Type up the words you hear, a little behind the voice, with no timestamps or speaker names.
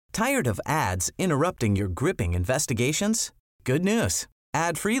Tired of ads interrupting your gripping investigations? Good news.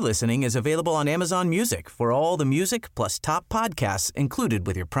 Ad-free listening is available on Amazon Music for all the music plus top podcasts included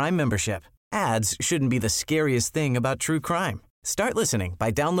with your Prime membership. Ads shouldn't be the scariest thing about true crime. Start listening by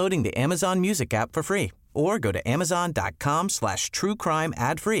downloading the Amazon Music app for free or go to amazon.com/truecrime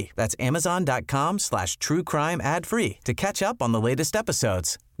ad-free. That's amazon.com/truecrime ad-free to catch up on the latest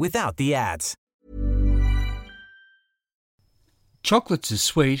episodes without the ads. Chocolates are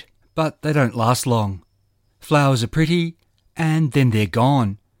sweet, but they don't last long. Flowers are pretty, and then they're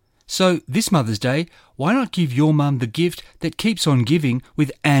gone. So this Mother's Day, why not give your mum the gift that keeps on giving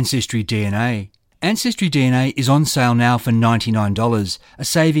with Ancestry DNA? Ancestry DNA is on sale now for $99, a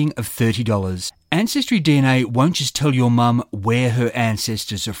saving of $30. Ancestry DNA won't just tell your mum where her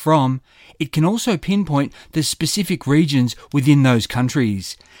ancestors are from, it can also pinpoint the specific regions within those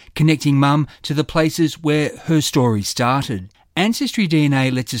countries, connecting mum to the places where her story started. Ancestry DNA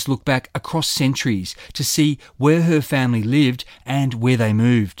lets us look back across centuries to see where her family lived and where they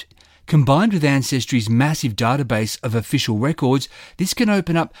moved. Combined with Ancestry's massive database of official records, this can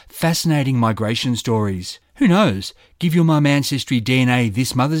open up fascinating migration stories. Who knows? Give your mum Ancestry DNA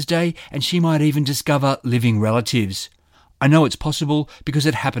this Mother's Day and she might even discover living relatives. I know it's possible because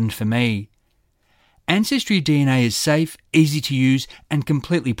it happened for me. Ancestry DNA is safe, easy to use and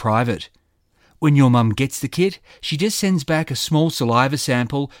completely private. When your mum gets the kit, she just sends back a small saliva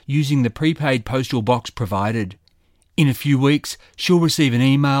sample using the prepaid postal box provided. In a few weeks, she'll receive an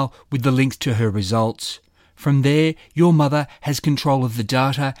email with the links to her results. From there, your mother has control of the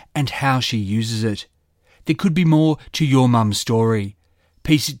data and how she uses it. There could be more to your mum's story.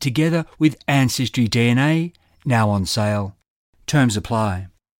 Piece it together with Ancestry DNA, now on sale. Terms apply.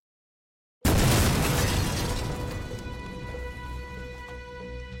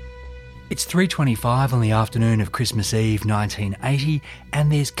 It's 3:25 on the afternoon of Christmas Eve 1980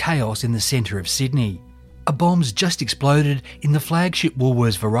 and there's chaos in the centre of Sydney. A bomb's just exploded in the flagship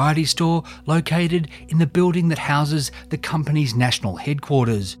Woolworths variety store located in the building that houses the company's national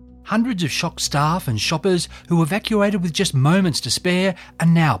headquarters. Hundreds of shocked staff and shoppers who evacuated with just moments to spare are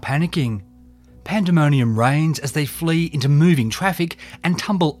now panicking. Pandemonium reigns as they flee into moving traffic and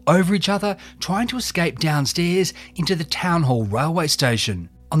tumble over each other, trying to escape downstairs into the Town Hall railway station.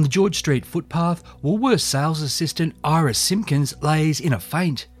 On the George Street footpath, Woolworths sales assistant Iris Simpkins lays in a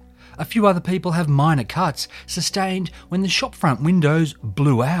faint. A few other people have minor cuts sustained when the shopfront windows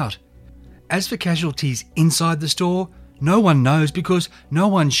blew out. As for casualties inside the store, no one knows because no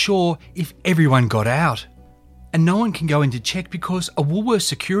one's sure if everyone got out. And no one can go in to check because a Woolworths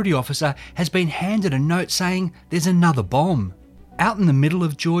security officer has been handed a note saying there's another bomb. Out in the middle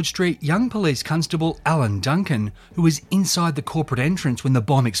of George Street, young police constable Alan Duncan, who was inside the corporate entrance when the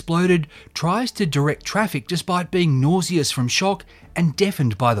bomb exploded, tries to direct traffic despite being nauseous from shock and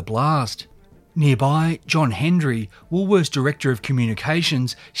deafened by the blast. Nearby, John Hendry, Woolworths Director of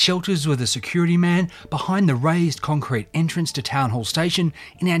Communications, shelters with a security man behind the raised concrete entrance to Town Hall Station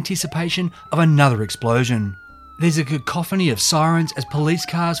in anticipation of another explosion. There's a cacophony of sirens as police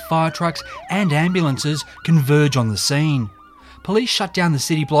cars, fire trucks and ambulances converge on the scene. Police shut down the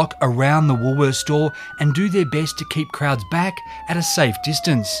city block around the Woolworths store and do their best to keep crowds back at a safe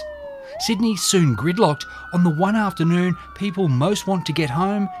distance. Sydney soon gridlocked on the one afternoon people most want to get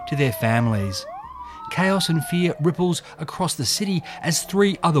home to their families. Chaos and fear ripples across the city as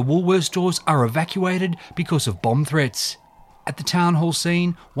 3 other Woolworths stores are evacuated because of bomb threats. At the Town Hall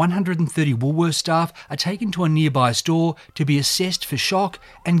scene, 130 Woolworths staff are taken to a nearby store to be assessed for shock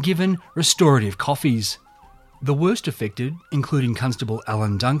and given restorative coffees. The worst affected, including Constable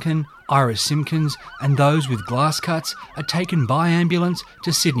Alan Duncan, Iris Simpkins and those with glass cuts, are taken by ambulance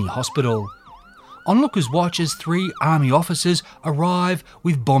to Sydney Hospital. Onlookers watch as 3 army officers arrive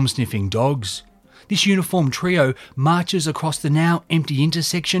with bomb-sniffing dogs. This uniformed trio marches across the now empty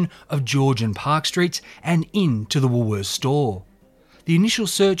intersection of George and Park Streets and into the Woolworths store. The initial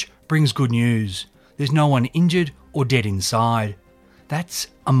search brings good news. There's no one injured or dead inside. That's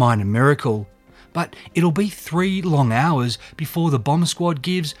a minor miracle. But it'll be 3 long hours before the bomb squad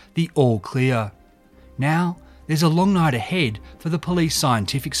gives the all clear. Now, there's a long night ahead for the police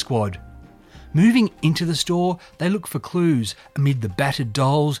scientific squad. Moving into the store, they look for clues amid the battered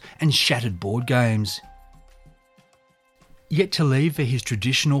dolls and shattered board games. Yet to leave for his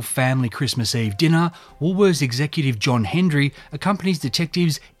traditional family Christmas Eve dinner, Woolworths executive John Hendry accompanies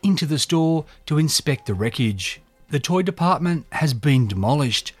detectives into the store to inspect the wreckage. The toy department has been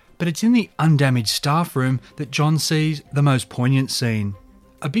demolished, but it's in the undamaged staff room that John sees the most poignant scene.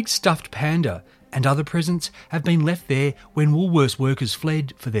 A big stuffed panda and other presents have been left there when Woolworths workers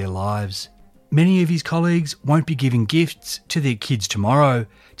fled for their lives. Many of his colleagues won't be giving gifts to their kids tomorrow.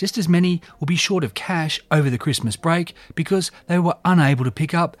 Just as many will be short of cash over the Christmas break because they were unable to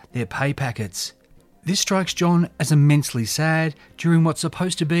pick up their pay packets. This strikes John as immensely sad during what's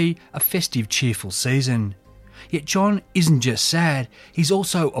supposed to be a festive, cheerful season. Yet John isn't just sad, he's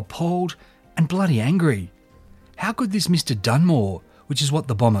also appalled and bloody angry. How could this Mr. Dunmore, which is what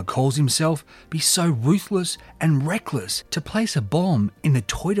the bomber calls himself, be so ruthless and reckless to place a bomb in the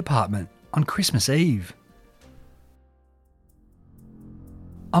toy department on Christmas Eve?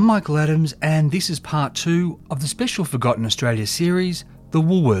 I'm Michael Adams, and this is part 2 of the special Forgotten Australia series, The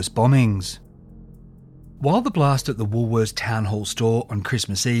Woolworths Bombings. While the blast at the Woolworths Town Hall store on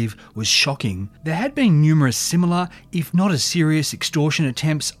Christmas Eve was shocking, there had been numerous similar, if not as serious, extortion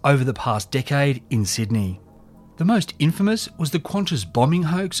attempts over the past decade in Sydney. The most infamous was the Qantas bombing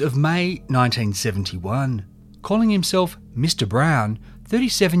hoax of May 1971. Calling himself Mr. Brown,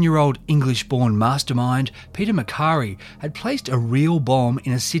 37-year-old English-born mastermind Peter McCarry had placed a real bomb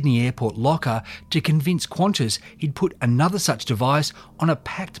in a Sydney airport locker to convince Qantas he'd put another such device on a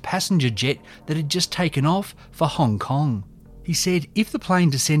packed passenger jet that had just taken off for Hong Kong. He said if the plane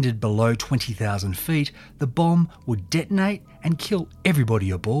descended below 20,000 feet, the bomb would detonate and kill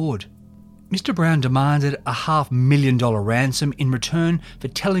everybody aboard. Mr. Brown demanded a $500,000 ransom in return for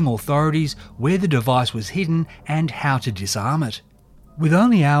telling authorities where the device was hidden and how to disarm it. With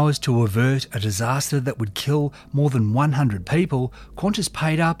only hours to avert a disaster that would kill more than 100 people, Qantas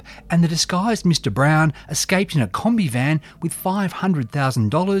paid up and the disguised Mr. Brown escaped in a combi van with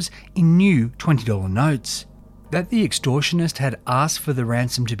 $500,000 in new $20 notes. That the extortionist had asked for the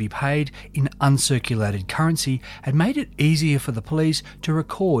ransom to be paid in uncirculated currency had made it easier for the police to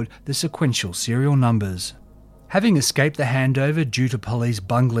record the sequential serial numbers. Having escaped the handover due to police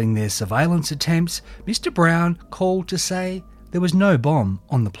bungling their surveillance attempts, Mr. Brown called to say there was no bomb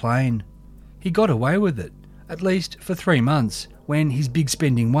on the plane. He got away with it, at least for 3 months, when his big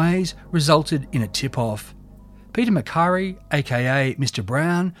spending ways resulted in a tip-off. Peter McCarry, aka Mr.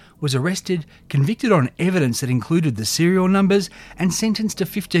 Brown, was arrested, convicted on evidence that included the serial numbers, and sentenced to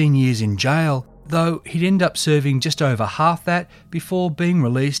 15 years in jail, though he'd end up serving just over half that before being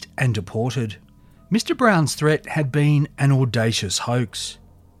released and deported. Mr. Brown's threat had been an audacious hoax.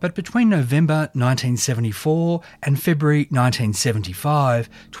 But between November 1974 and February 1975,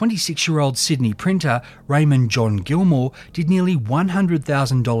 26-year-old Sydney printer Raymond John Gilmore did nearly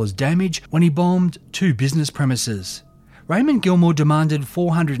 $100,000 damage when he bombed 2 business premises. Raymond Gilmore demanded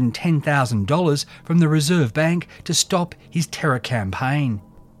 $410,000 from the Reserve Bank to stop his terror campaign.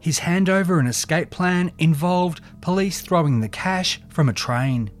 His handover and escape plan involved police throwing the cash from a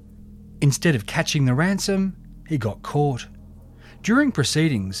train. Instead of catching the ransom, he got caught. During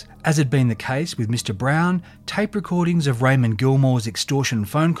proceedings, as had been the case with Mr. Brown, tape recordings of Raymond Gilmore's extortion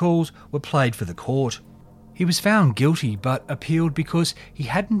phone calls were played for the court. He was found guilty but appealed because he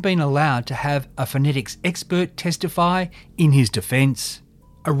hadn't been allowed to have a phonetics expert testify in his defence.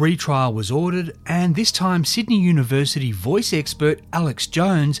 A retrial was ordered, and this time Sydney University voice expert Alex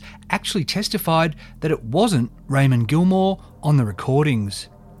Jones actually testified that it wasn't Raymond Gilmore on the recordings.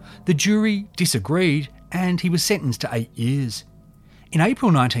 The jury disagreed and he was sentenced to 8 years. In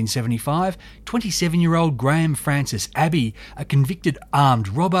April 1975, 27-year-old Graham Francis Abbey, a convicted armed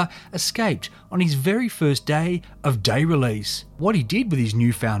robber, escaped on his very first day of day release. What he did with his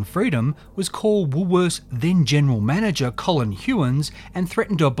newfound freedom was call Woolworths' then General Manager Colin Hewins and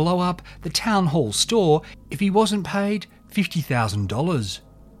threaten to blow up the Town Hall store if he wasn't paid $50,000.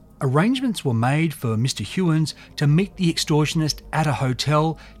 Arrangements were made for Mr. Hewins to meet the extortionist at a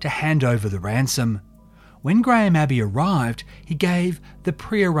hotel to hand over the ransom. When Graham Abbey arrived, he gave the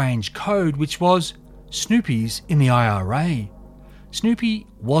pre-arranged code, which was Snoopy's in the IRA. Snoopy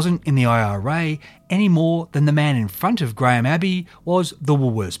wasn't in the IRA any more than the man in front of Graham Abbey was the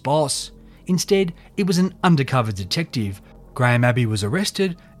Woolworths boss. Instead, it was an undercover detective. Graham Abbey was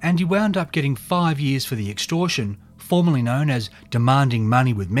arrested and he wound up getting 5 years for the extortion, formerly known as demanding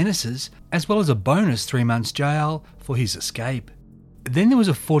money with menaces, as well as a bonus 3 months jail for his escape. Then there was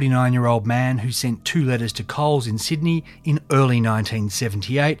a 49-year-old man who sent 2 letters to Coles in Sydney in early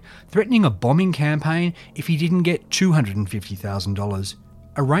 1978, threatening a bombing campaign if he didn't get $250,000.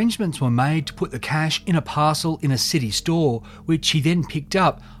 Arrangements were made to put the cash in a parcel in a city store, which he then picked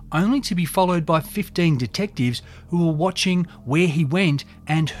up, only to be followed by 15 detectives who were watching where he went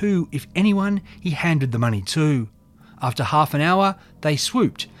and who, if anyone, he handed the money to. After half an hour, they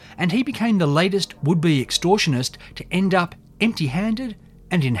swooped, and he became the latest would-be extortionist to end up empty-handed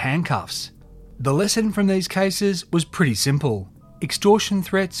and in handcuffs. The lesson from these cases was pretty simple. Extortion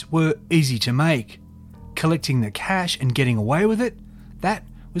threats were easy to make. Collecting the cash and getting away with it, that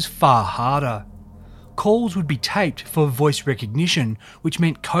was far harder. Calls would be taped for voice recognition, which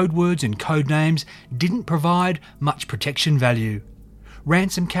meant code words and code names didn't provide much protection value.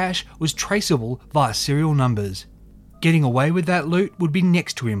 Ransom cash was traceable via serial numbers. Getting away with that loot would be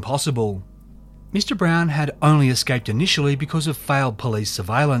next to impossible. Mr. Brown had only escaped initially because of failed police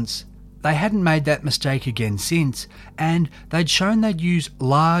surveillance. They hadn't made that mistake again since, and they'd shown they'd use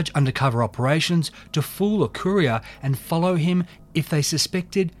large undercover operations to fool a courier and follow him if they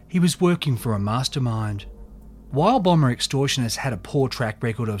suspected he was working for a mastermind. While bomber extortionists had a poor track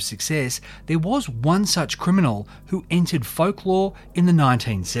record of success, there was one such criminal who entered folklore in the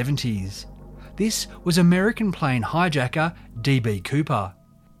 1970s. This was American plane hijacker D.B. Cooper.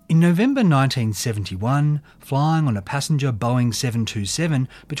 In November 1971, flying on a passenger Boeing 727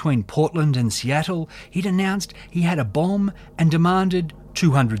 between Portland and Seattle, he'd announced he had a bomb and demanded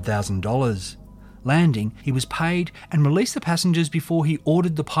 $200,000. Landing, he was paid and released the passengers before he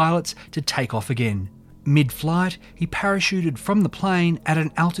ordered the pilots to take off again. Mid-flight, he parachuted from the plane at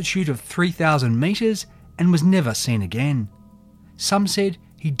an altitude of 3,000 metres and was never seen again. Some said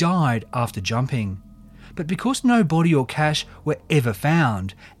he died after jumping. But because no body or cash were ever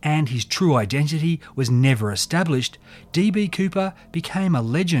found and his true identity was never established, D.B. Cooper became a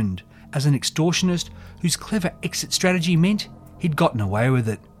legend as an extortionist whose clever exit strategy meant he'd gotten away with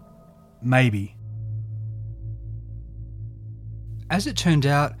it. Maybe. As it turned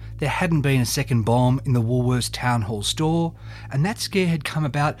out, there hadn't been a second bomb in the Woolworths Town Hall store, and that scare had come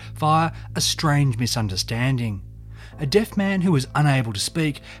about via a strange misunderstanding. A deaf man who was unable to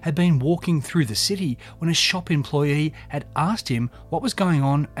speak had been walking through the city when a shop employee had asked him what was going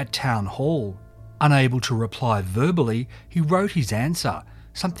on at Town Hall. Unable to reply verbally, he wrote his answer,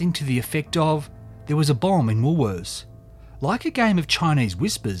 something to the effect of, "There was a bomb in Woolworths." Like a game of Chinese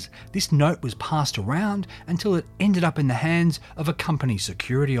whispers, this note was passed around until it ended up in the hands of a company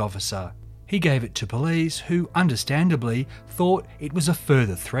security officer. He gave it to police, who understandably thought it was a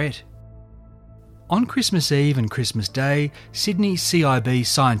further threat. On Christmas Eve and Christmas Day, Sydney CIB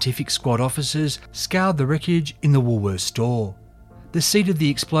scientific squad officers scoured the wreckage in the Woolworths store. The seat of the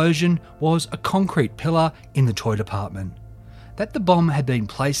explosion was a concrete pillar in the toy department. That the bomb had been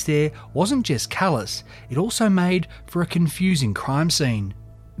placed there wasn't just callous, it also made for a confusing crime scene.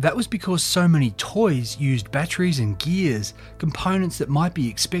 That was because so many toys used batteries and gears, components that might be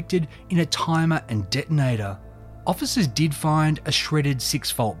expected in a timer and detonator. Officers did find a shredded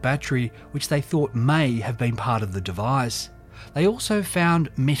 6-volt battery, which they thought may have been part of the device. They also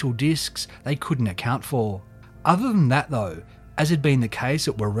found metal discs they couldn't account for. Other than that though, as had been the case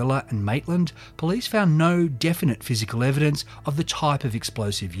at Warilla and Maitland, police found no definite physical evidence of the type of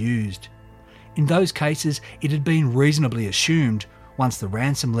explosive used. In those cases, it had been reasonably assumed, once the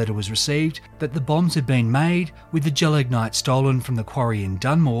ransom letter was received, that the bombs had been made with the gelignite stolen from the quarry in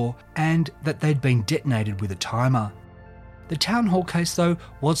Dunmore and that they'd been detonated with a timer. The Town Hall case, though,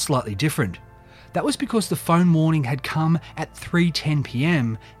 was slightly different. That was because the phone warning had come at 3:10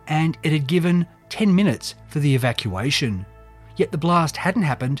 p.m. and it had given 10 minutes for the evacuation. Yet the blast hadn't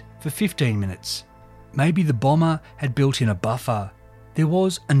happened for 15 minutes. Maybe the bomber had built in a buffer. There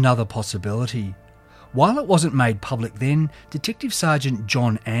was another possibility. While it wasn't made public then, Detective Sergeant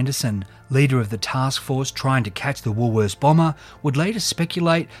John Anderson, leader of the task force trying to catch the Woolworths bomber, would later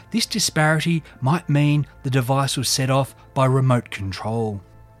speculate this disparity might mean the device was set off by remote control.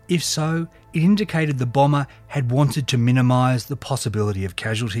 If so, it indicated the bomber had wanted to minimise the possibility of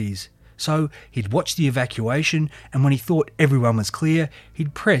casualties. So he'd watched the evacuation, and when he thought everyone was clear,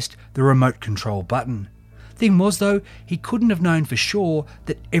 he'd pressed the remote control button. Thing was though, he couldn't have known for sure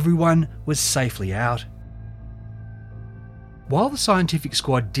that everyone was safely out. While the scientific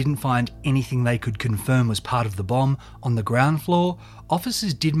squad didn't find anything they could confirm was part of the bomb on the ground floor,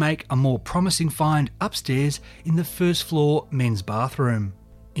 officers did make a more promising find upstairs in the first floor men's bathroom.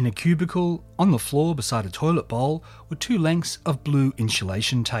 In a cubicle, on the floor beside a toilet bowl, were 2 lengths of blue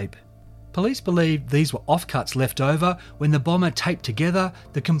insulation tape. Police believed these were offcuts left over when the bomber taped together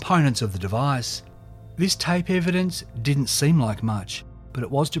the components of the device. This tape evidence didn't seem like much, but it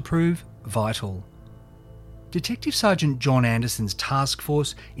was to prove vital. Detective Sergeant John Anderson's task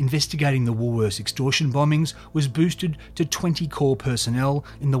force investigating the Woolworths extortion bombings was boosted to 20 core personnel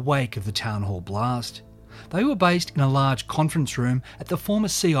in the wake of the Town Hall blast. They were based in a large conference room at the former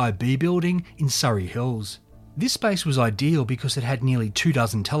CIB building in Surrey Hills. This space was ideal because it had nearly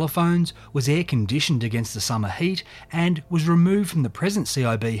 24 telephones, was air-conditioned against the summer heat, and was removed from the present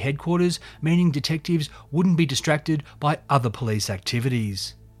CIB headquarters, meaning detectives wouldn't be distracted by other police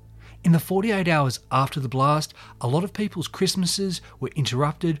activities. In the 48 hours after the blast, a lot of people's Christmases were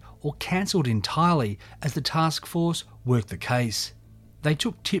interrupted or cancelled entirely as the task force worked the case. They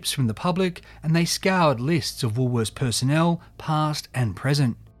took tips from the public and they scoured lists of Woolworths personnel, past and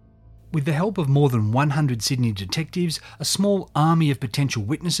present. With the help of more than 100 Sydney detectives, a small army of potential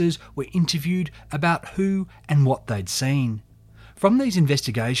witnesses were interviewed about who and what they'd seen. From these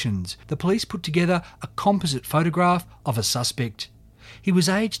investigations, the police put together a composite photograph of a suspect. He was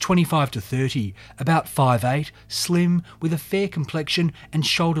aged 25 to 30, about 5'8", slim, with a fair complexion and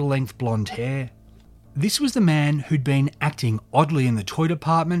shoulder-length blonde hair. This was the man who'd been acting oddly in the toy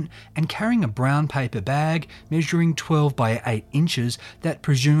department and carrying a brown paper bag measuring 12 by 8 inches that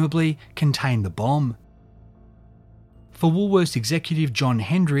presumably contained the bomb. For Woolworths executive John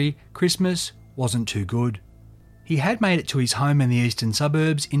Hendry, Christmas wasn't too good. He had made it to his home in the eastern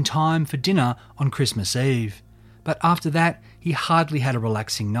suburbs in time for dinner on Christmas Eve, but after that he hardly had a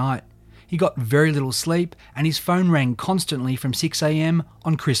relaxing night. He got very little sleep and his phone rang constantly from 6 a.m.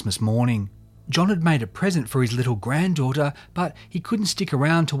 on Christmas morning. John had made a present for his little granddaughter, but he couldn't stick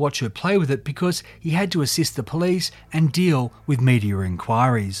around to watch her play with it because he had to assist the police and deal with media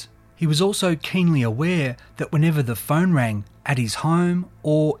inquiries. He was also keenly aware that whenever the phone rang at his home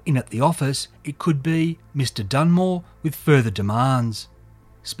or in at the office, it could be Mr. Dunmore with further demands.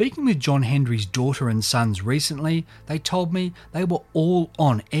 Speaking with John Hendry's daughter and sons recently, they told me they were all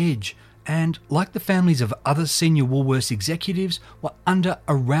on edge and, like the families of other senior Woolworths executives, were under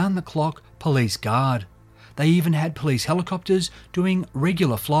around-the-clock police guard. They even had police helicopters doing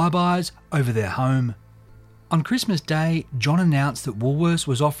regular flybys over their home. On Christmas Day, John announced that Woolworths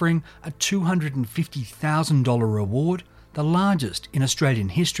was offering a $250,000 reward, the largest in Australian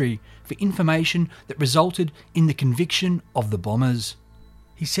history, for information that resulted in the conviction of the bombers.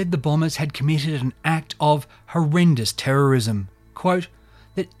 He said the bombers had committed an act of horrendous terrorism. Quote,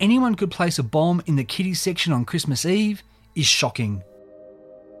 that anyone could place a bomb in the kiddies section on Christmas Eve is shocking.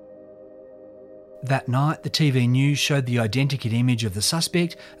 That night, the TV news showed the identikit image of the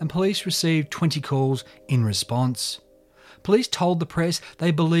suspect and police received 20 calls in response. Police told the press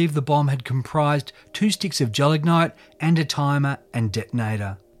they believed the bomb had comprised 2 sticks of gelignite and a timer and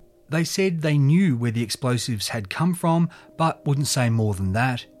detonator. They said they knew where the explosives had come from, but wouldn't say more than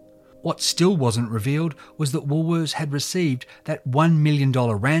that. What still wasn't revealed was that Woolworths had received that $1 million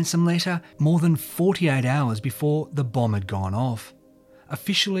ransom letter more than 48 hours before the bomb had gone off.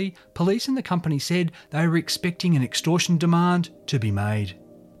 Officially, police and the company said they were expecting an extortion demand to be made.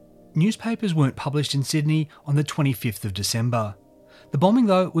 Newspapers weren't published in Sydney on the 25th of December. The bombing,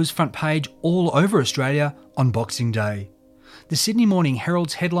 though, was front page all over Australia on Boxing Day. The Sydney Morning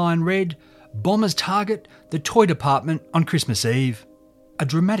Herald's headline read, "Bombers target the toy department on Christmas Eve." A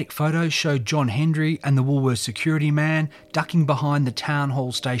dramatic photo showed John Hendry and the Woolworths security man ducking behind the Town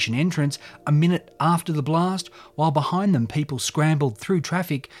Hall station entrance a minute after the blast, while behind them people scrambled through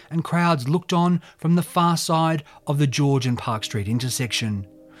traffic and crowds looked on from the far side of the George and Park Street intersection.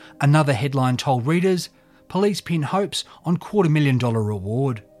 Another headline told readers, "Police pin hopes on $250,000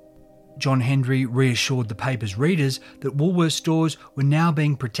 reward." John Hendry reassured the paper's readers that Woolworths stores were now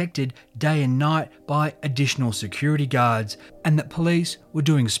being protected day and night by additional security guards and that police were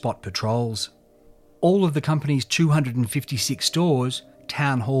doing spot patrols. All of the company's 256 stores,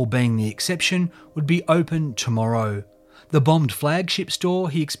 Town Hall being the exception, would be open tomorrow. The bombed flagship store,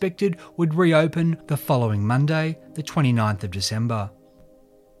 he expected, would reopen the following Monday, the 29th of December.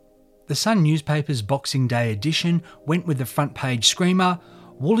 The Sun newspaper's Boxing Day edition went with the front page screamer,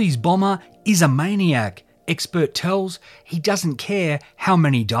 "Woolies bomber is a maniac. Expert tells he doesn't care how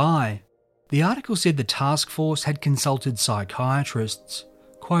many die." The article said the task force had consulted psychiatrists.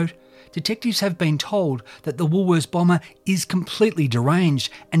 Quote, "Detectives have been told that the Woolworths bomber is completely deranged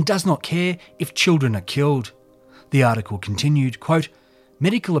and does not care if children are killed." The article continued, quote,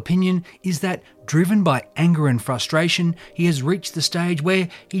 "Medical opinion is that, driven by anger and frustration, he has reached the stage where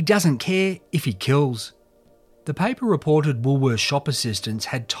he doesn't care if he kills." The paper reported Woolworths shop assistants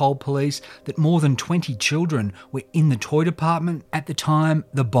had told police that more than 20 children were in the toy department at the time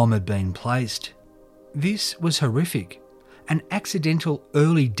the bomb had been placed. This was horrific. An accidental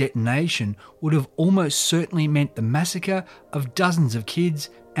early detonation would have almost certainly meant the massacre of dozens of kids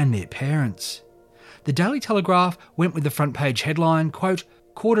and their parents. The Daily Telegraph went with the front page headline, quote,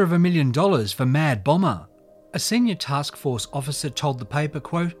 $250,000 for mad bomber. A senior task force officer told the paper,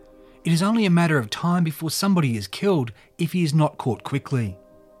 quote, "It is only a matter of time before somebody is killed if he is not caught quickly."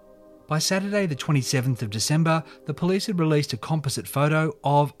 By Saturday the 27th of December, the police had released a composite photo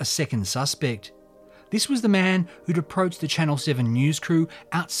of a second suspect. This was the man who'd approached the Channel 7 news crew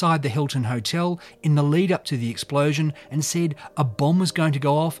outside the Hilton Hotel in the lead up to the explosion and said a bomb was going to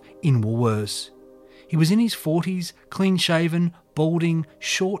go off in Woolworths. He was in his 40s, clean-shaven, balding,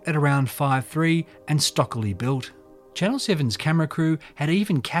 short at around 5'3", and stockily built. Channel 7's camera crew had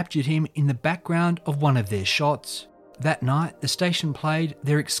even captured him in the background of one of their shots. That night, the station played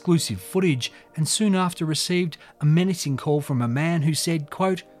their exclusive footage and soon after received a menacing call from a man who said,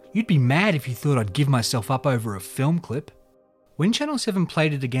 quote, "You'd be mad if you thought I'd give myself up over a film clip." When Channel 7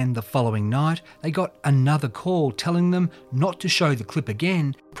 played it again the following night, they got another call telling them not to show the clip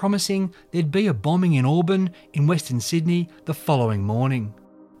again, promising there'd be a bombing in Auburn in Western Sydney the following morning.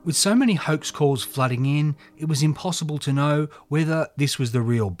 With so many hoax calls flooding in, it was impossible to know whether this was the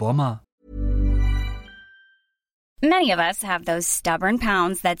real bomber. Many of us have those stubborn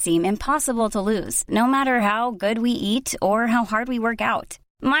pounds that seem impossible to lose, no matter how good we eat or how hard we work out.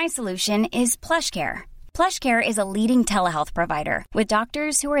 My solution is PlushCare. PlushCare is a leading telehealth provider with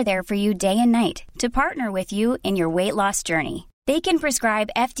doctors who are there for you day and night to partner with you in your weight loss journey. They can prescribe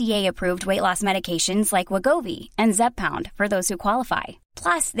FDA-approved weight loss medications like Wegovy and Zepbound for those who qualify.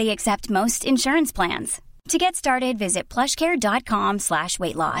 Plus, they accept most insurance plans. To get started, visit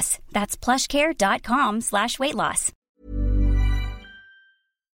plushcare.com/weightloss. That's plushcare.com/weightloss.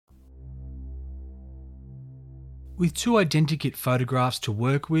 With two identikit photographs to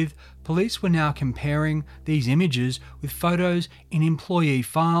work with, police were now comparing these images with photos in employee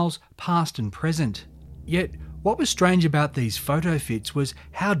files, past and present. Yet, what was strange about these photo fits was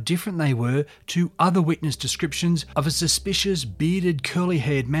how different they were to other witness descriptions of a suspicious, bearded,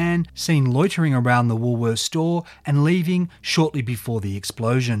 curly-haired man seen loitering around the Woolworths store and leaving shortly before the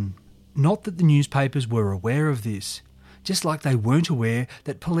explosion. Not that the newspapers were aware of this, just like they weren't aware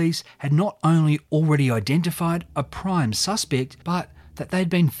that police had not only already identified a prime suspect, but that they'd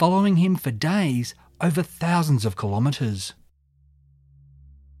been following him for days over thousands of kilometres.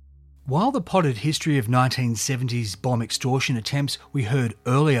 While the potted history of 1970s bomb extortion attempts we heard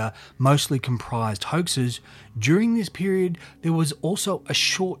earlier mostly comprised hoaxes, during this period there was also a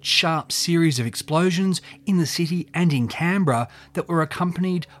short, sharp series of explosions in the city and in Canberra that were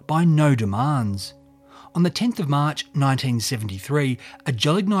accompanied by no demands. On the 10th of March 1973, a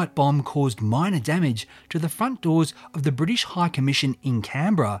gelignite bomb caused minor damage to the front doors of the British High Commission in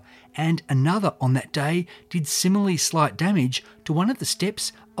Canberra, and another on that day did similarly slight damage to one of the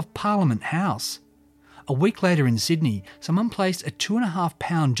steps of Parliament House. A week later in Sydney, someone placed a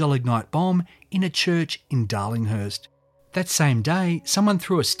 2.5-pound gelignite bomb in a church in Darlinghurst. That same day, someone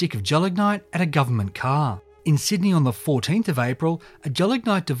threw a stick of gelignite at a government car. In Sydney on the 14th of April, a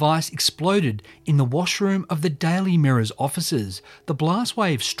gelignite device exploded in the washroom of the Daily Mirror's offices, the blast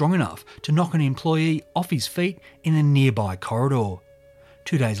wave strong enough to knock an employee off his feet in a nearby corridor.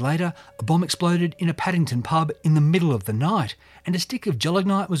 2 days later, a bomb exploded in a Paddington pub in the middle of the night, and a stick of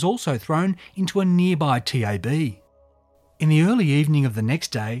gelignite was also thrown into a nearby TAB. In the early evening of the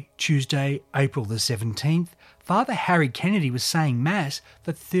next day, Tuesday, April the 17th, Father Harry Kennedy was saying Mass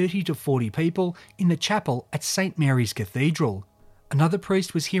for 30 to 40 people in the chapel at St Mary's Cathedral. Another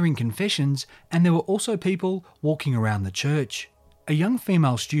priest was hearing confessions, and there were also people walking around the church. A young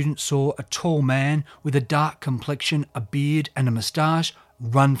female student saw a tall man with a dark complexion, a beard and a moustache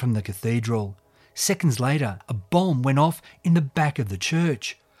run from the cathedral. Seconds later, a bomb went off in the back of the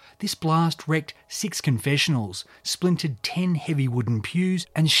church. This blast wrecked 6 confessionals, splintered 10 heavy wooden pews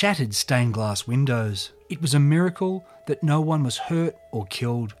and shattered stained glass windows. It was a miracle that no one was hurt or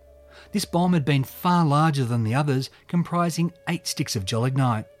killed. This bomb had been far larger than the others, comprising 8 sticks of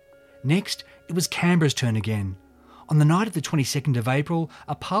gelignite. Next, it was Canberra's turn again. On the night of the 22nd of April,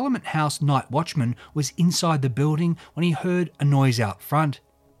 a Parliament House night watchman was inside the building when he heard a noise out front.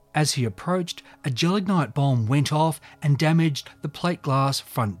 As he approached, a gelignite bomb went off and damaged the plate glass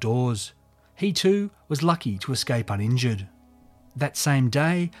front doors. He too was lucky to escape uninjured. That same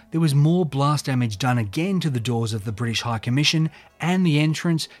day, there was more blast damage done again to the doors of the British High Commission and the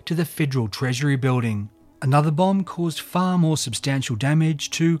entrance to the Federal Treasury building. Another bomb caused far more substantial damage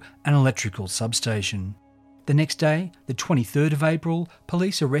to an electrical substation. The next day, the 23rd of April,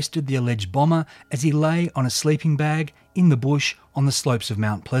 police arrested the alleged bomber as he lay on a sleeping bag in the bush on the slopes of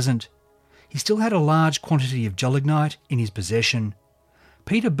Mount Pleasant. He still had a large quantity of gelignite in his possession.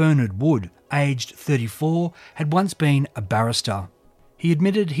 Peter Bernard Wood, aged 34, had once been a barrister. He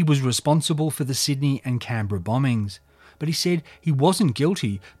admitted he was responsible for the Sydney and Canberra bombings, but he said he wasn't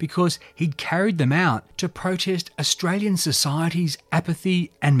guilty because he'd carried them out to protest Australian society's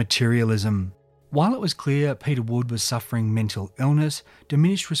apathy and materialism. While it was clear Peter Wood was suffering mental illness,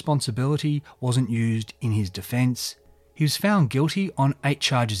 diminished responsibility wasn't used in his defence. He was found guilty on 8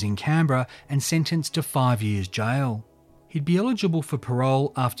 charges in Canberra and sentenced to 5 years jail. He'd be eligible for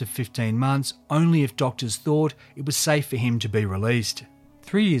parole after 15 months only if doctors thought it was safe for him to be released.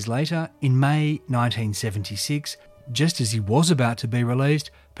 3 years later, in May 1976, just as he was about to be released,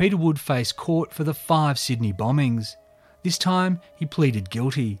 Peter Wood faced court for the 5 Sydney bombings. This time, he pleaded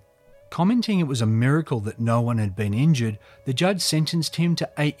guilty. Commenting it was a miracle that no one had been injured, the judge sentenced him to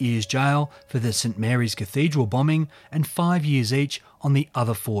 8 years jail for the St Mary's Cathedral bombing and 5 years each on the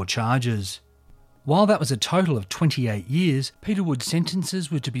other 4 charges. While that was a total of 28 years, Peter Wood's sentences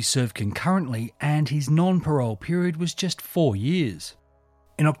were to be served concurrently and his non-parole period was just 4 years.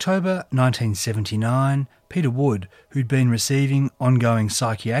 In October 1979, Peter Wood, who'd been receiving ongoing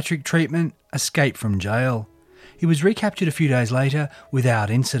psychiatric treatment, escaped from jail. He was recaptured a few days later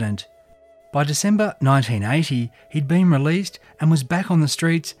without incident. By December 1980, he'd been released and was back on the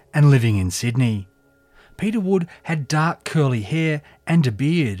streets and living in Sydney. Peter Wood had dark curly hair and a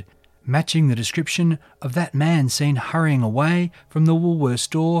beard, matching the description of that man seen hurrying away from the Woolworths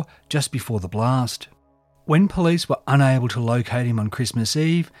store just before the blast. When police were unable to locate him on Christmas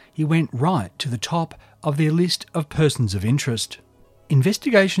Eve, he went right to the top of their list of persons of interest.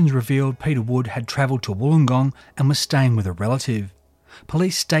 Investigations revealed Peter Wood had travelled to Wollongong and was staying with a relative.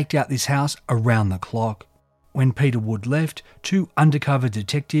 Police staked out this house around the clock. When Peter Wood left, 2 undercover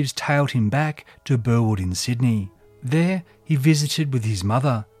detectives tailed him back to Burwood in Sydney. There, he visited with his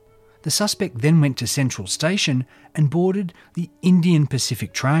mother. The suspect then went to Central Station and boarded the Indian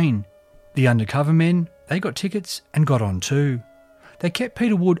Pacific train. The undercover men, they got tickets and got on too. They kept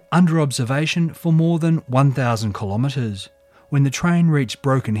Peter Wood under observation for more than 1,000 kilometres. When the train reached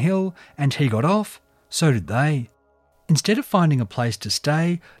Broken Hill and he got off, so did they. Instead of finding a place to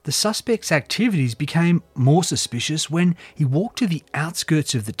stay, the suspect's activities became more suspicious when he walked to the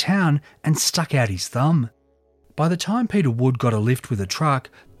outskirts of the town and stuck out his thumb. By the time Peter Wood got a lift with a truck,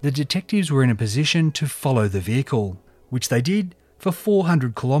 the detectives were in a position to follow the vehicle, which they did for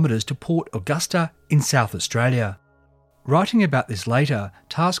 400 kilometres to Port Augusta in South Australia. Writing about this later,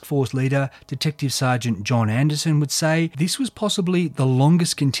 Task Force leader Detective Sergeant John Anderson would say this was possibly the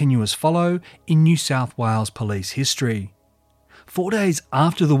longest continuous follow in New South Wales police history. 4 days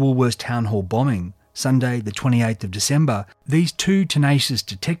after the Woolworths Town Hall bombing, Sunday the 28th of December, these 2 tenacious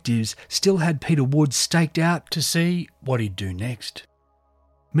detectives still had Peter Wood staked out to see what he'd do next.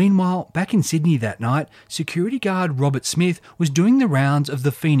 Meanwhile, back in Sydney that night, security guard Robert Smith was doing the rounds of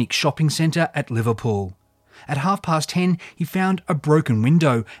the Phoenix shopping centre at Liverpool. At 10:30, he found a broken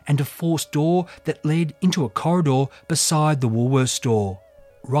window and a forced door that led into a corridor beside the Woolworths store.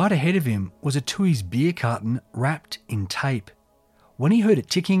 Right ahead of him was a Tooheys beer carton wrapped in tape. When he heard it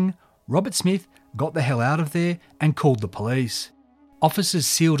ticking, Robert Smith got the hell out of there and called the police. Officers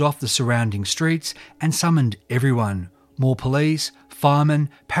sealed off the surrounding streets and summoned everyone: more police, firemen,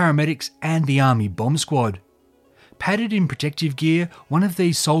 paramedics and the Army bomb squad. Padded in protective gear, one of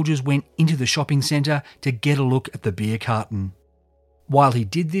these soldiers went into the shopping centre to get a look at the beer carton. While he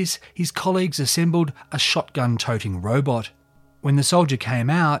did this, his colleagues assembled a shotgun-toting robot. When the soldier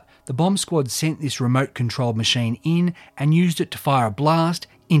came out, the bomb squad sent this remote-controlled machine in and used it to fire a blast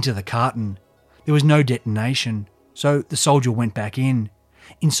into the carton. There was no detonation, so the soldier went back in.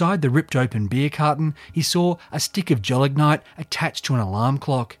 Inside the ripped-open beer carton, he saw a stick of gelignite attached to an alarm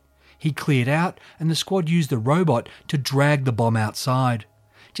clock. He cleared out and the squad used the robot to drag the bomb outside.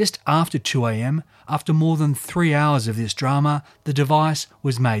 Just after 2 a.m, after more than 3 hours of this drama, the device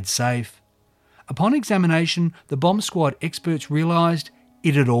was made safe. Upon examination, the bomb squad experts realised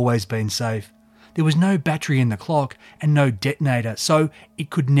it had always been safe. There was no battery in the clock and no detonator, so it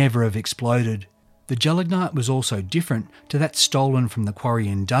could never have exploded. The gelignite was also different to that stolen from the quarry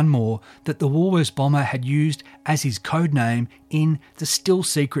in Dunmore that the Woolworths bomber had used as his code name in the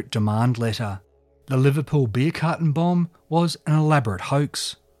still-secret demand letter. The Liverpool beer carton bomb was an elaborate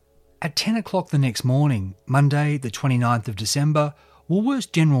hoax. At 10 o'clock the next morning, Monday the 29th of December, Woolworths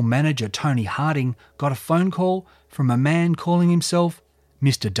General Manager Tony Harding got a phone call from a man calling himself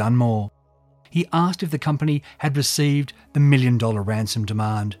Mr. Dunmore. He asked if the company had received the $1 million ransom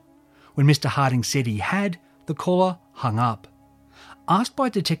demand. When Mr. Harding said he had, the caller hung up. Asked by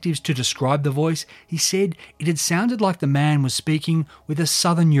detectives to describe the voice, he said it had sounded like the man was speaking with a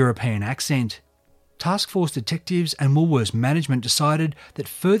Southern European accent. Task Force detectives and Woolworths management decided that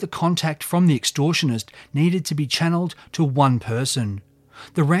further contact from the extortionist needed to be channelled to one person.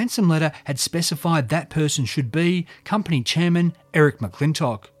 The ransom letter had specified that person should be company chairman Eric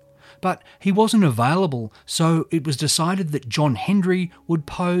McClintock. But he wasn't available, so it was decided that John Hendry would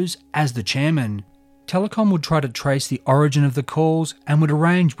pose as the chairman. Telecom would try to trace the origin of the calls and would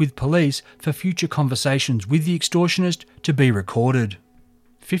arrange with police for future conversations with the extortionist to be recorded.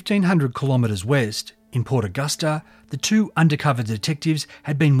 1,500 kilometres west, in Port Augusta, the 2 undercover detectives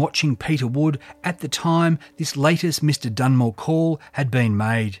had been watching Peter Wood at the time this latest Mr. Dunmore call had been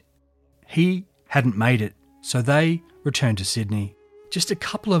made. He hadn't made it, so they returned to Sydney. Just a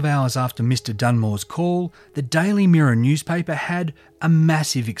couple of hours after Mr. Dunmore's call, the Daily Mirror newspaper had a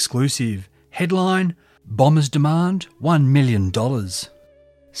massive exclusive. Headline, Bombers demand $1 million.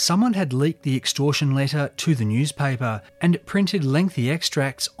 Someone had leaked the extortion letter to the newspaper and printed lengthy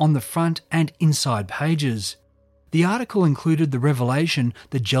extracts on the front and inside pages. The article included the revelation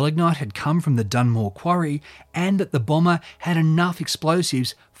that gelignite had come from the Dunmore quarry and that the bomber had enough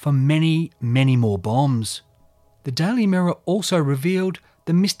explosives for many, many more bombs. The Daily Mirror also revealed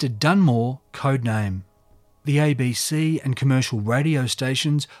the Mr. Dunmore codename. The ABC and commercial radio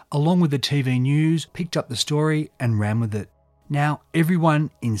stations, along with the TV news, picked up the story and ran with it. Now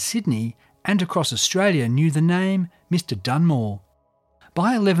everyone in Sydney and across Australia knew the name Mr. Dunmore.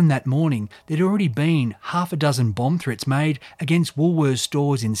 By 11 that morning, there'd already been half a dozen bomb threats made against Woolworths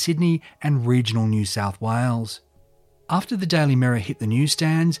stores in Sydney and regional New South Wales. After the Daily Mirror hit the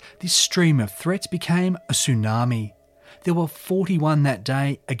newsstands, this stream of threats became a tsunami. There were 41 that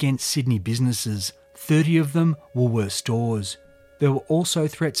day against Sydney businesses, 30 of them Woolworths stores. There were also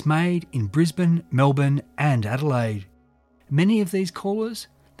threats made in Brisbane, Melbourne and Adelaide. Many of these callers,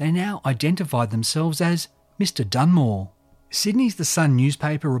 they now identified themselves as Mr. Dunmore. Sydney's The Sun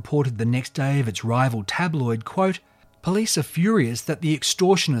newspaper reported the next day of its rival tabloid, quote, "Police are furious that the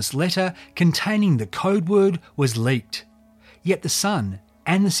extortionist letter containing the code word was leaked." Yet The Sun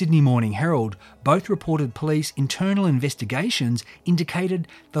and the Sydney Morning Herald both reported police internal investigations indicated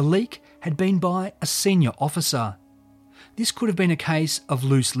the leak had been by a senior officer. This could have been a case of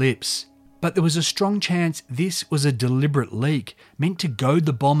loose lips, but there was a strong chance this was a deliberate leak meant to goad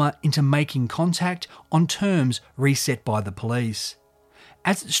the bomber into making contact on terms reset by the police.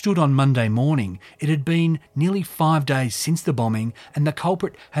 As it stood on Monday morning, it had been nearly 5 days since the bombing and the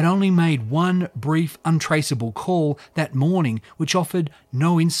culprit had only made one brief untraceable call that morning which offered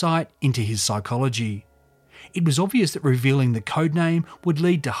no insight into his psychology. It was obvious that revealing the codename would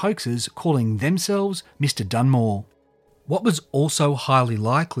lead to hoaxers calling themselves Mr. Dunmore. What was also highly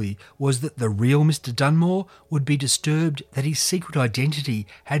likely was that the real Mr. Dunmore would be disturbed that his secret identity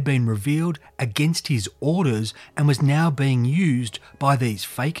had been revealed against his orders and was now being used by these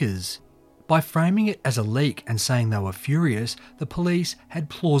fakers. By framing it as a leak and saying they were furious, the police had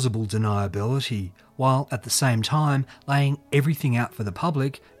plausible deniability, while at the same time laying everything out for the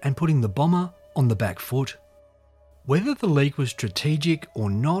public and putting the bomber on the back foot. Whether the leak was strategic or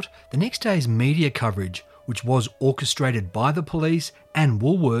not, the next day's media coverage, which was orchestrated by the police and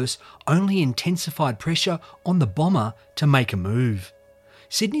Woolworths, only intensified pressure on the bomber to make a move.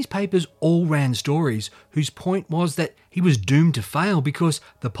 Sydney's papers all ran stories whose point was that he was doomed to fail because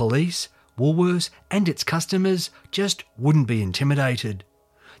the police, Woolworths and its customers just wouldn't be intimidated.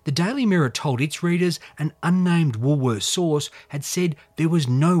 The Daily Mirror told its readers an unnamed Woolworths source had said there was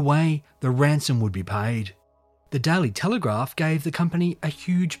no way the ransom would be paid. The Daily Telegraph gave the company a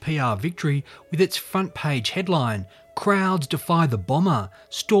huge PR victory with its front page headline, "Crowds defy the bomber,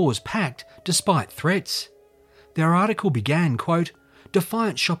 stores packed despite threats." Their article began, quote,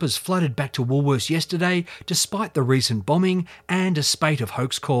 "Defiant shoppers flooded back to Woolworths yesterday despite the recent bombing and a spate of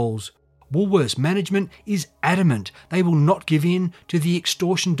hoax calls. Woolworths management is adamant they will not give in to the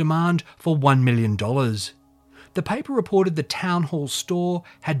extortion demand for $1 million. The paper reported the Town Hall store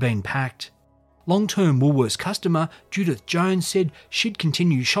had been packed. Long-term Woolworths customer Judith Jones said she'd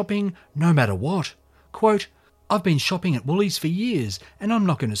continue shopping no matter what. Quote, "I've been shopping at Woolies for years and I'm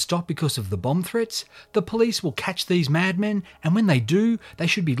not going to stop because of the bomb threats. The police will catch these madmen and when they do, they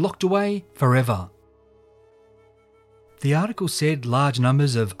should be locked away forever." The article said large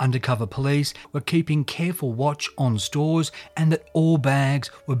numbers of undercover police were keeping careful watch on stores and that all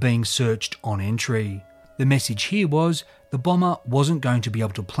bags were being searched on entry. The message here was the bomber wasn't going to be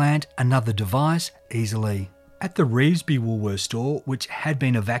able to plant another device easily. At the Revesby Woolworths store, which had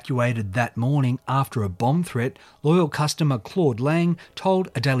been evacuated that morning after a bomb threat, loyal customer Claude Lang told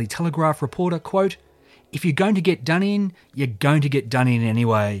a Daily Telegraph reporter, quote, "If you're going to get done in, you're going to get done in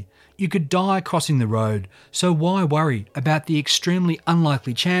anyway. You could die crossing the road, so why worry about the extremely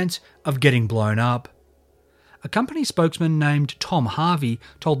unlikely chance of getting blown up?" A company spokesman named Tom Harvey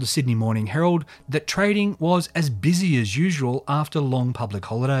told the Sydney Morning Herald that trading was as busy as usual after long public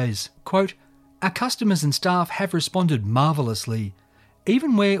holidays. Quote, "Our customers and staff have responded marvellously.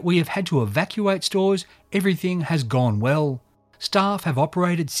 Even where we have had to evacuate stores, everything has gone well. Staff have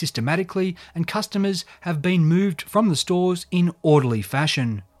operated systematically and customers have been moved from the stores in orderly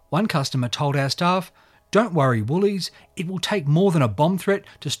fashion. One customer told our staff, 'Don't worry, Woolies, it will take more than a bomb threat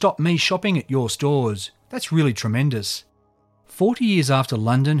to stop me shopping at your stores.' That's really tremendous." 40 years after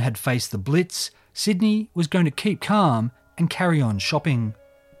London had faced the Blitz, Sydney was going to keep calm and carry on shopping.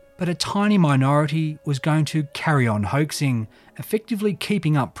 but a tiny minority was going to carry on hoaxing, effectively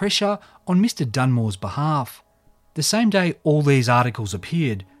keeping up pressure on Mr. Dunmore's behalf. The same day all these articles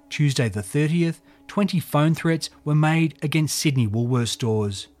appeared, Tuesday the 30th, 20 phone threats were made against Sydney Woolworths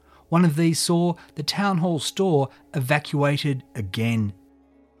stores. One of these saw the Town Hall store evacuated again.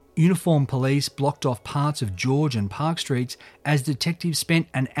 Uniformed police blocked off parts of George and Park Streets as detectives spent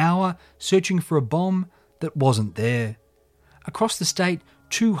an hour searching for a bomb that wasn't there. Across the state,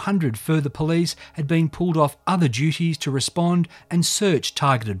 200 further police had been pulled off other duties to respond and search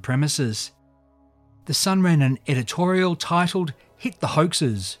targeted premises. The Sun ran an editorial titled, "Hit the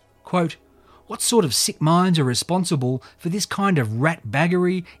Hoaxers." Quote, "What sort of sick minds are responsible for this kind of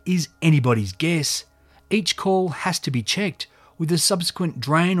rat-baggery is anybody's guess. Each call has to be checked, with a subsequent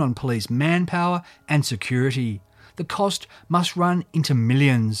drain on police manpower and security. The cost must run into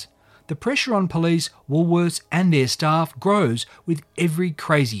millions. The pressure on police, Woolworths and their staff grows with every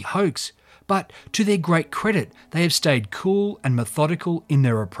crazy hoax, but to their great credit, they have stayed cool and methodical in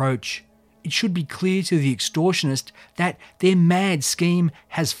their approach. It should be clear to the extortionist that their mad scheme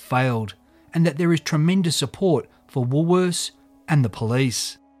has failed and that there is tremendous support for Woolworths and the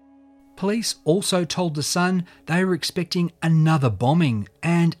police." Police also told The Sun they were expecting another bombing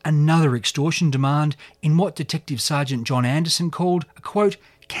and another extortion demand in what Detective Sergeant John Anderson called a, quote,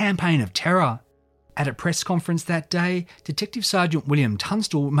 "campaign of terror." At a press conference that day, Detective Sergeant William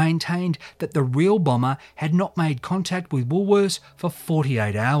Tunstall maintained that the real bomber had not made contact with Woolworths for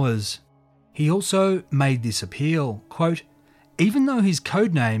 48 hours. He also made this appeal, quote, "Even though his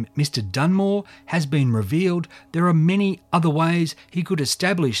codename, Mr. Dunmore, has been revealed, there are many other ways he could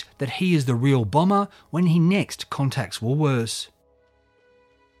establish that he is the real bomber when he next contacts Woolworths."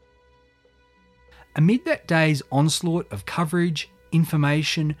 Amid that day's onslaught of coverage,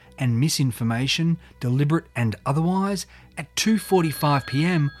 information and misinformation, deliberate and otherwise, at 2:45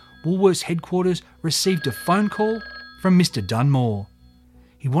 p.m, Woolworths headquarters received a phone call from Mr. Dunmore.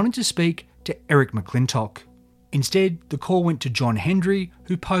 He wanted to speak to Eric McClintock. Instead, the call went to John Hendry,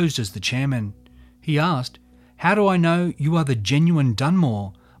 who posed as the chairman. He asked, "How do I know you are the genuine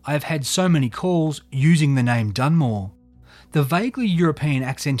Dunmore? I have had so many calls using the name Dunmore." The vaguely European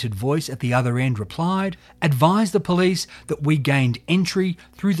accented voice at the other end replied, "Advise the police that we gained entry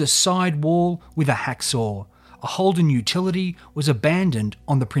through the side wall with a hacksaw. A Holden utility was abandoned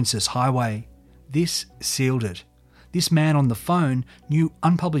on the Princess Highway." This sealed it. This man on the phone knew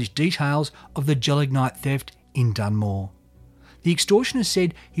unpublished details of the Gelignite theft in Dunmore. The extortionist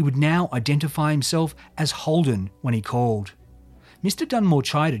said he would now identify himself as Holden when he called. Mr. Dunmore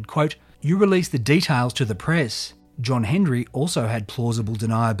chided, quote, "You released the details to the press." John Hendry also had plausible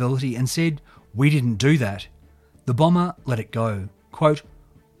deniability and said, "We didn't do that." The bomber let it go. Quote,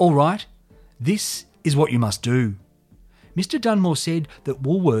 "All right, this is what you must do." Mr. Dunmore said that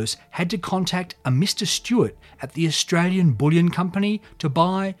Woolworths had to contact a Mr. Stewart at the Australian Bullion Company to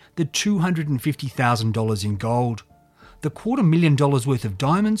buy the $250,000 in gold. The $250,000 worth of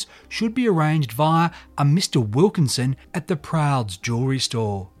diamonds should be arranged via a Mr. Wilkinson at the Prouds jewellery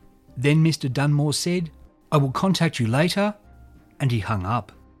store. Then Mr. Dunmore said, "I will contact you later," and he hung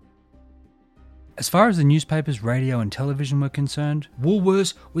up. As far as the newspapers, radio and television were concerned,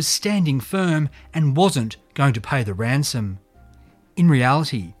 Woolworths was standing firm and wasn't going to pay the ransom. In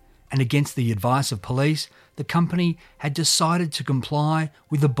reality, and against the advice of police, the company had decided to comply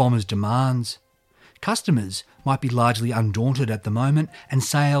with the bomber's demands. Customers might be largely undaunted at the moment and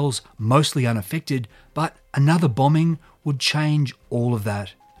sales mostly unaffected, but another bombing would change all of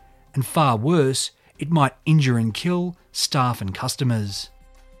that. And far worse, it might injure and kill staff and customers.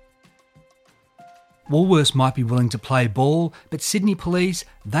 Woolworths might be willing to play ball, but Sydney police,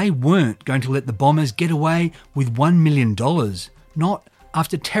 they weren't going to let the bombers get away with $1 million, not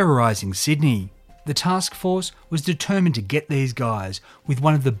after terrorising Sydney. The task force was determined to get these guys with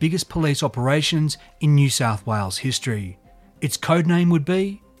one of the biggest police operations in New South Wales history. Its codename would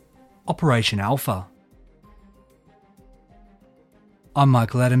be Operation Alpha. I'm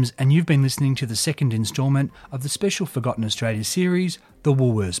Michael Adams, and you've been listening to the second instalment of the special Forgotten Australia series, The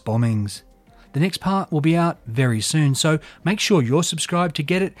Woolworths Bombings. The next part will be out very soon, so make sure you're subscribed to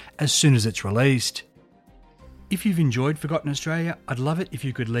get it as soon as it's released. If you've enjoyed Forgotten Australia, I'd love it if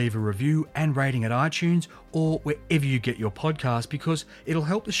you could leave a review and rating at iTunes or wherever you get your podcast, because it'll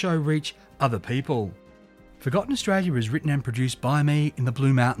help the show reach other people. Forgotten Australia is written and produced by me in the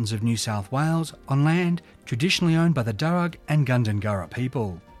Blue Mountains of New South Wales on land traditionally owned by the Darug and Gundungurra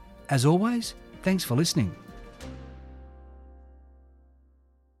people. As always, thanks for listening.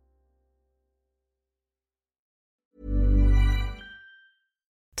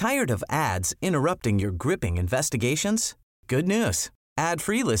 Tired of ads interrupting your gripping investigations? Good news.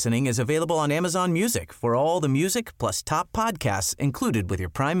 Ad-free listening is available on Amazon Music for all the music plus top podcasts included with your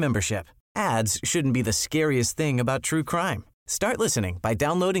Prime membership. Ads shouldn't be the scariest thing about true crime. Start listening by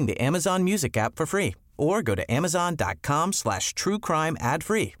downloading the Amazon Music app for free or go to amazon.com/truecrime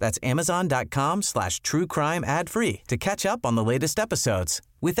ad-free. That's amazon.com/truecrime ad-free to catch up on the latest episodes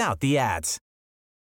without the ads.